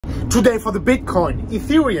Today for the Bitcoin,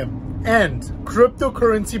 Ethereum and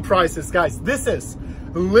cryptocurrency prices. Guys, this is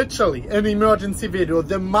literally an emergency video.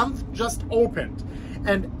 The month just opened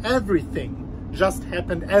and everything just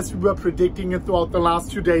happened as we were predicting it throughout the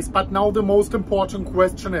last few days. But now the most important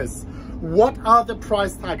question is, what are the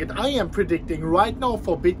price targets I am predicting right now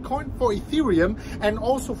for Bitcoin, for Ethereum, and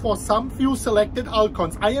also for some few selected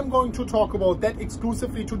altcoins? I am going to talk about that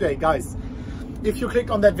exclusively today, guys. If you click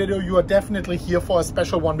on that video, you are definitely here for a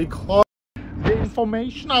special one, because the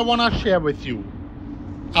information I want to share with you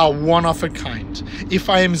are one of a kind. If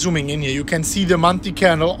I am zooming in here, you can see the monthly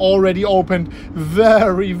candle already opened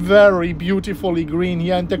very, very beautifully green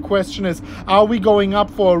here. And the question is, are we going up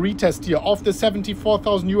for a retest here of the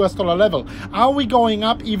 74,000 US dollar level? Are we going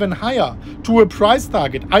up even higher to a price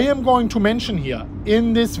target I am going to mention here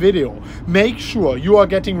in this video? Make sure you are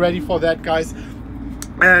getting ready for that, guys.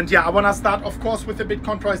 And yeah, I want to start, of course, with the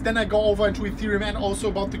Bitcoin price. Then I go over into Ethereum and also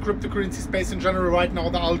about the cryptocurrency space in general right now,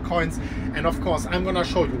 the altcoins. And of course, I'm going to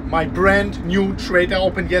show you my brand new trade I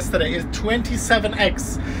opened yesterday. Is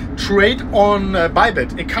 27x trade on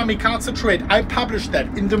Bybit, a kamikaze trade. I published that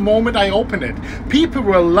in the moment I opened it. People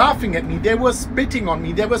were laughing at me. They were spitting on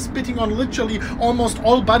me. They were spitting on literally almost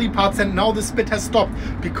all body parts. And now the spit has stopped,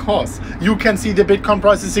 because you can see the Bitcoin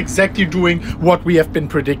price is exactly doing what we have been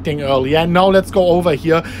predicting earlier. And now let's go over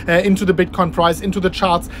here into the Bitcoin price, into the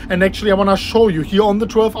charts, and actually I want to show you here on the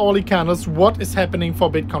 12-hourly candles what is happening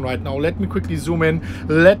for Bitcoin right now. Let me quickly zoom in.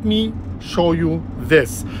 Let me show you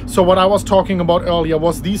this. So what I was talking about earlier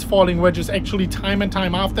was these falling wedges, actually time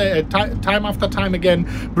after time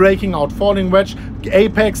again breaking out. Falling wedge,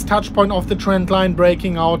 apex, touch point of the trend line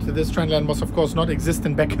breaking out. This trend line was of course not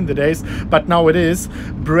existent back in the days, but now it is.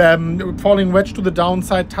 Falling wedge to the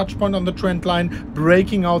downside, touch point on the trend line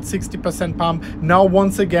breaking out, 60% pump. Now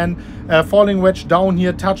once again falling wedge down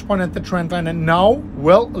here, touch point at the trend line, and now,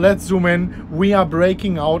 well, let's zoom in. We are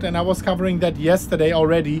breaking out, and I was covering that yesterday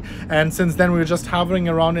already, and since then we were just hovering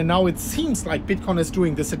around, and now it seems like Bitcoin is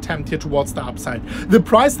doing this attempt here towards the upside. The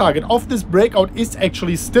price target of this breakout is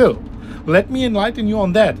actually still, let me enlighten you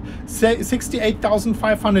on that,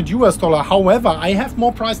 68,500 US dollar. However, I have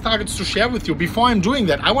more price targets to share with you. Before I'm doing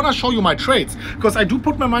that, I want to show you my trades, because I do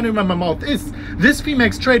put my money where my mouth is. This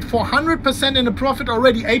VMAX trade, 400% in a profit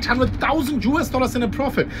already, 800,000 US dollars in a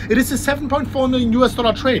profit. It is a 7.4 million US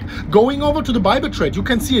dollar trade. Going over to the Bybit trade, you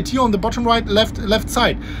can see it here on the bottom right left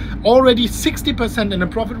side, already 60% in a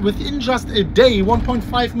profit within just a day,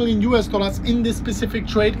 1.5 million US dollars in this specific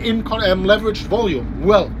trade in leveraged volume.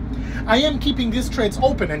 Well, I am keeping these trades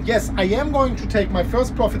open, and yes, I am going to take my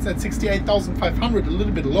first profits at 68,500, a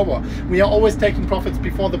little bit lower. We are always taking profits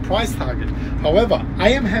before the price target. However, I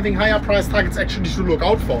am having higher price targets actually to look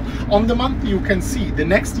out for. On the monthly, you can see the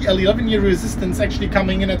next 11-year resistance actually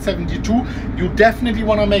coming in at 72. You definitely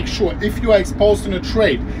want to make sure, if you are exposed in a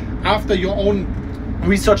trade, after your own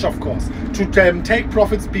research, of course, to take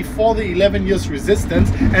profits before the 11 years resistance,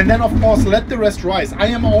 and then of course let the rest rise. I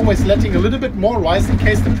am always letting a little bit more rise in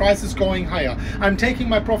case the price is going higher. I'm taking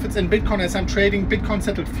my profits in Bitcoin as I'm trading Bitcoin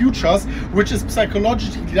settled futures, which is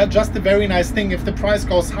psychologically just a very nice thing. If the price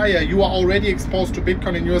goes higher, you are already exposed to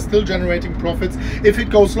Bitcoin and you are still generating profits. If it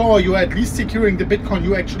goes lower, you are at least securing the Bitcoin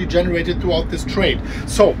you actually generated throughout this trade.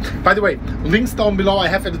 So, by the way, links down below. I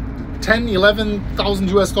have 11,000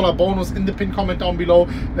 US dollar bonus in the pinned comment down below.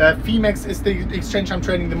 VMAX is the exchange I'm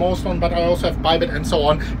trading the most on, but I also have Bybit and so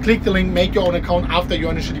on. Click the link, make your own account. After your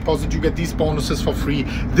initial deposit, you get these bonuses for free.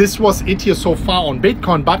 This was it here so far on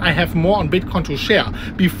Bitcoin, but I have more on Bitcoin to share.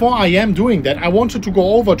 Before I am doing that, I wanted to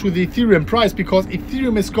go over to the Ethereum price, because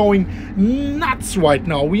Ethereum is going nuts right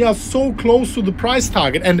now. We are so close to the price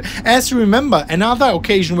target, and as you remember, another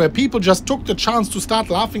occasion where people just took the chance to start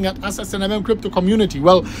laughing at us as an MMCrypto community.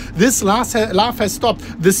 Well, this laugh has stopped,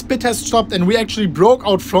 the spit has stopped, and we actually broke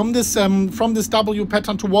out from this W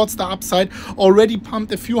pattern towards the upside, already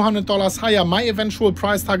pumped a few $100s higher. My eventual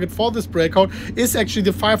price target for this breakout is actually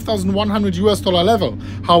the 5,100 US dollar level.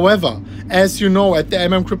 However, as you know, at the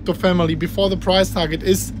MMCrypto family, before the price target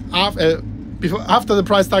is after the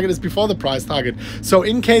price target is before the price target. So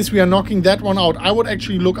in case we are knocking that one out, I would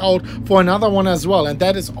actually look out for another one as well, and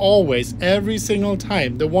that is always, every single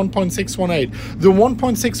time, the 1.618. The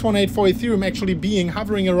 1.618 for Ethereum actually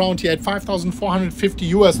hovering around here at 5,450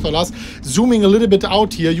 US dollars. Zooming a little bit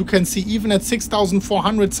out here, you can see even at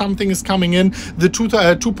 6,400 something is coming in, the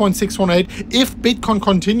 2.618. If Bitcoin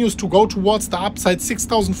continues to go towards the upside,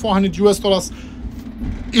 6,400 US dollars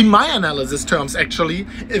in my analysis terms, actually,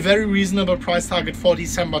 a very reasonable price target for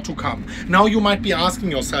December to come. Now you might be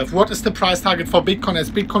asking yourself, what is the price target for Bitcoin, as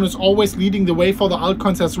Bitcoin is always leading the way for the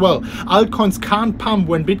altcoins as well. Altcoins can't pump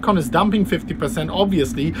when Bitcoin is dumping 50%,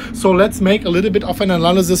 obviously. So let's make a little bit of an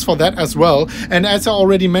analysis for that as well. And as I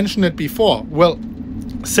already mentioned it before, well,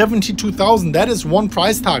 72,000, that is one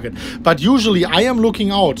price target. But usually I am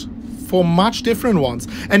looking out for much different ones.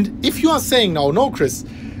 And if you are saying now, no, Chris,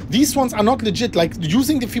 these ones are not legit, like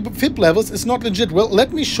using the fib levels is not legit. Well,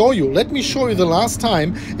 let me show you the last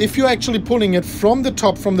time. If you're actually pulling it from the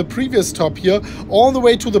top, from the previous top here, all the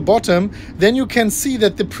way to the bottom, then you can see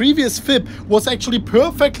that the previous fib was actually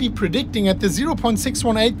perfectly predicting at the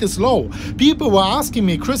 0.618 this low. People were asking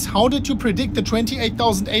me, Chris, how did you predict the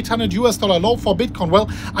 $28,800 low for Bitcoin? Well,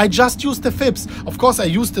 I just used the fibs. Of course, I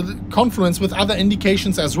used the confluence with other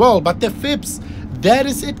indications as well, but the fibs, that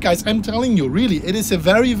is it, guys. I'm telling you, really, it is a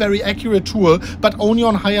very, very accurate tool, but only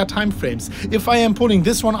on higher time frames. If I am pulling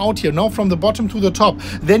this one out here now from the bottom to the top,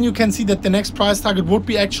 then you can see that the next price target would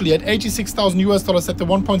be actually at $86,000 at the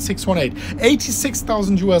 1.618.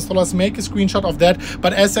 $86,000. Make a screenshot of that.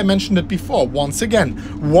 But as I mentioned it before, once again,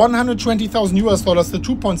 $120,000, the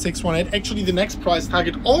 2.618. Actually, the next price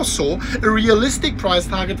target, also a realistic price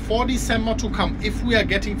target for December to come, if we are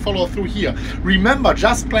getting follow through here. Remember,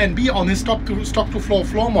 just plan B on his stock to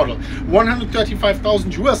flow model,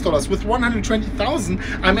 $135,000. With 120,000,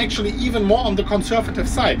 I'm actually even more on the conservative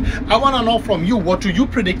side. I want to know from you, what do you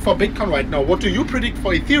predict for Bitcoin right now? What do you predict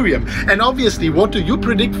for Ethereum? And obviously, what do you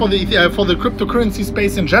predict for the cryptocurrency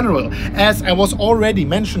space in general? As I was already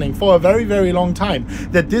mentioning for a very, very long time,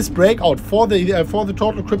 that this breakout for the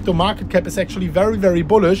total crypto market cap is actually very, very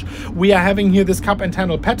bullish. We are having here this cup and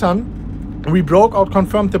handle pattern. We broke out,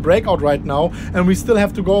 confirmed the breakout right now, and we still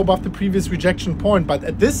have to go above the previous rejection point. But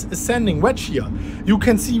at this ascending wedge here, you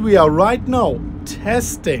can see we are right now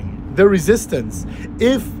testing the resistance.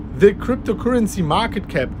 If the cryptocurrency market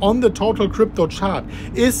cap on the total crypto chart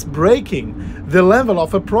is breaking the level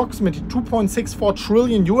of approximately $2.64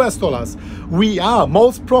 trillion, we are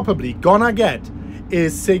most probably gonna get a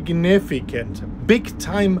significant big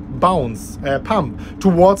time bounce pump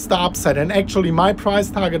towards the upside. And actually my price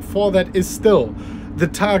target for that is still the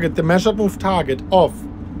target, the measured move target of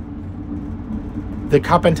the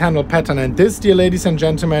cup and handle pattern. And this, dear ladies and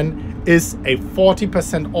gentlemen, is a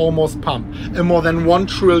 40% almost pump, a more than $1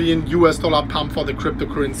 trillion pump for the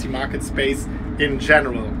cryptocurrency market space in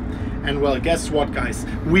general. And well, guess what, guys?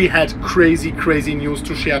 We had crazy news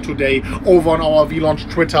to share today over on our VLaunch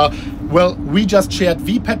Twitter. Well, we just shared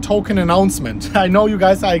VPET token announcement. I know you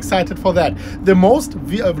guys are excited for that. The most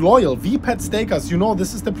loyal VPET stakers, you know,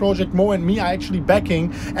 this is the project Mo and me are actually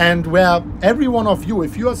backing, and where every one of you,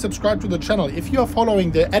 if you are subscribed to the channel, if you are following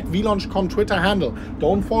the @VLaunchCon Twitter handle,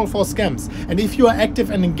 don't fall for scams. And if you are active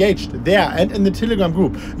and engaged there and in the Telegram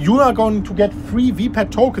group, you are going to get free VPET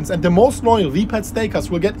tokens, and the most loyal VPET stakers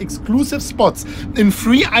will get exclusive spots in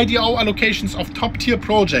free IDO allocations of top tier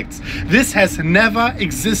projects. This has never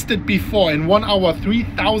existed before. In 1 hour,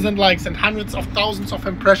 3,000 likes and hundreds of thousands of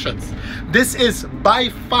impressions. This is by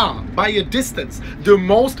far, by a distance, the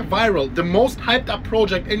most viral, the most hyped up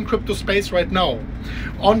project in crypto space right now.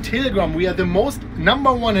 On Telegram, we are the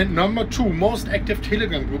 #1 and #2 most active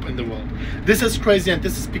Telegram group in the world. This is crazy, and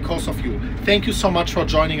this is because of you. Thank you so much for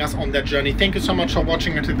joining us on that journey. Thank you so much for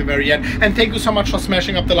watching until the very end, and thank you so much for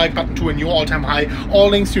smashing up the like button to a new all-time high. All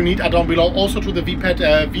links you need are down below, also to the VPET,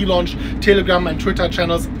 VLaunch, Telegram and Twitter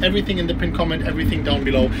channels. Everything in the pinned comment, everything down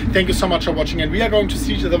below. Thank you so much for watching, and we are going to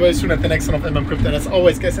see each other very soon at the next one of MMCrypto. And as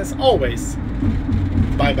always, guys, as always,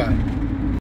 bye bye.